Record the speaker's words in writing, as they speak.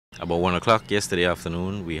About 1 o'clock yesterday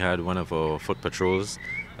afternoon, we had one of our foot patrols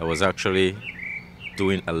that was actually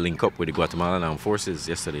doing a link up with the Guatemalan Armed Forces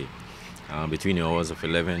yesterday between the hours of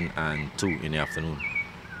 11 and 2 in the afternoon.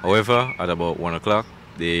 However, at about 1 o'clock,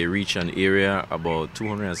 they reached an area about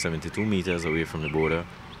 272 meters away from the border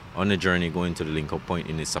on the journey going to the link-up point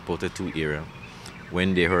in the Zapote 2 area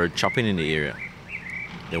when they heard chopping in the area.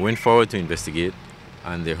 They went forward to investigate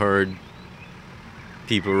and they heard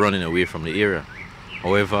people running away from the area.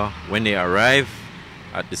 However, when they arrived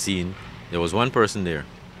at the scene, there was one person there.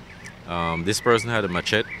 This person had a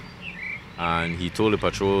machete and he told the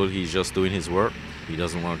patrol he's just doing his work. He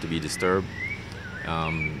doesn't want to be disturbed.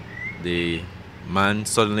 The man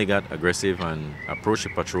suddenly got aggressive and approached the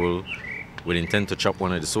patrol with intent to chop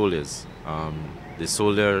one of the soldiers. The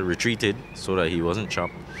soldier retreated so that he wasn't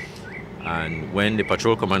chopped. And when the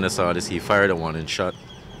patrol commander saw this, he fired a warning shot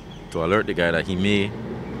to alert the guy that he may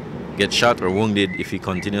get shot or wounded if he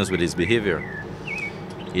continues with his behavior.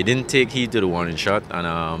 He didn't take heed to the warning shot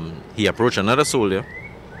and he approached another soldier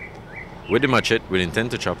with the machete with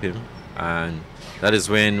intent to chop him. And that is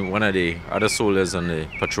when one of the other soldiers on the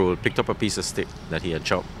patrol picked up a piece of stick that he had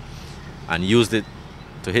chopped and used it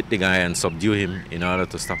to hit the guy and subdue him in order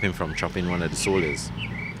to stop him from chopping one of the soldiers.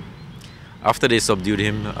 After they subdued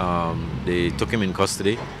him, they took him in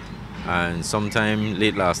custody, and sometime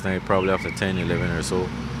late last night, probably after 10, 11 or so,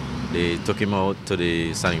 they took him out to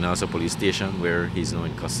the San Ignacio police station where he's now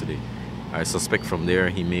in custody. I suspect from there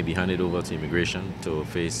he may be handed over to immigration to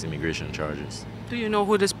face immigration charges. Do you know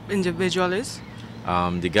who this individual is?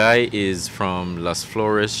 The guy is from Las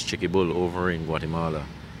Flores, Chiquibul, over in Guatemala.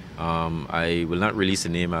 I will not release the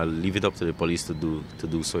name. I'll leave it up to the police to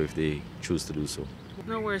do so if they choose to do so.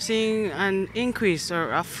 Now we're seeing an increase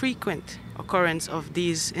or a frequent occurrence of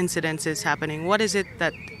these incidences happening. What is it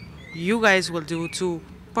that you guys will do to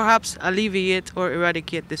perhaps alleviate or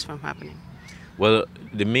eradicate this from happening? Well,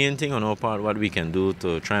 the main thing on our part, what we can do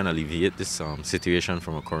to try and alleviate this situation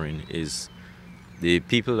from occurring is the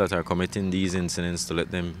people that are committing these incidents to let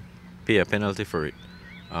them pay a penalty for it.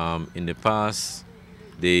 In the past,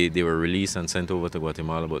 they were released and sent over to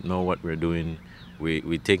Guatemala, but now what we're doing,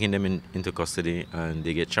 we're taking them into custody and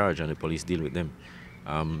they get charged and the police deal with them.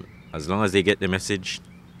 As long as they get the message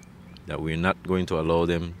that we're not going to allow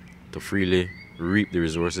them to freely reap the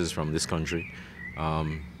resources from this country,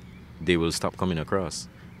 they will stop coming across.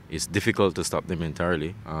 It's difficult to stop them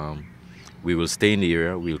entirely. We will stay in the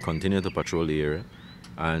area, we'll continue to patrol the area,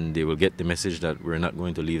 and they will get the message that we're not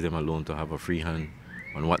going to leave them alone to have a free hand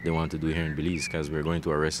on what they want to do here in Belize, because we're going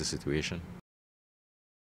to arrest the situation.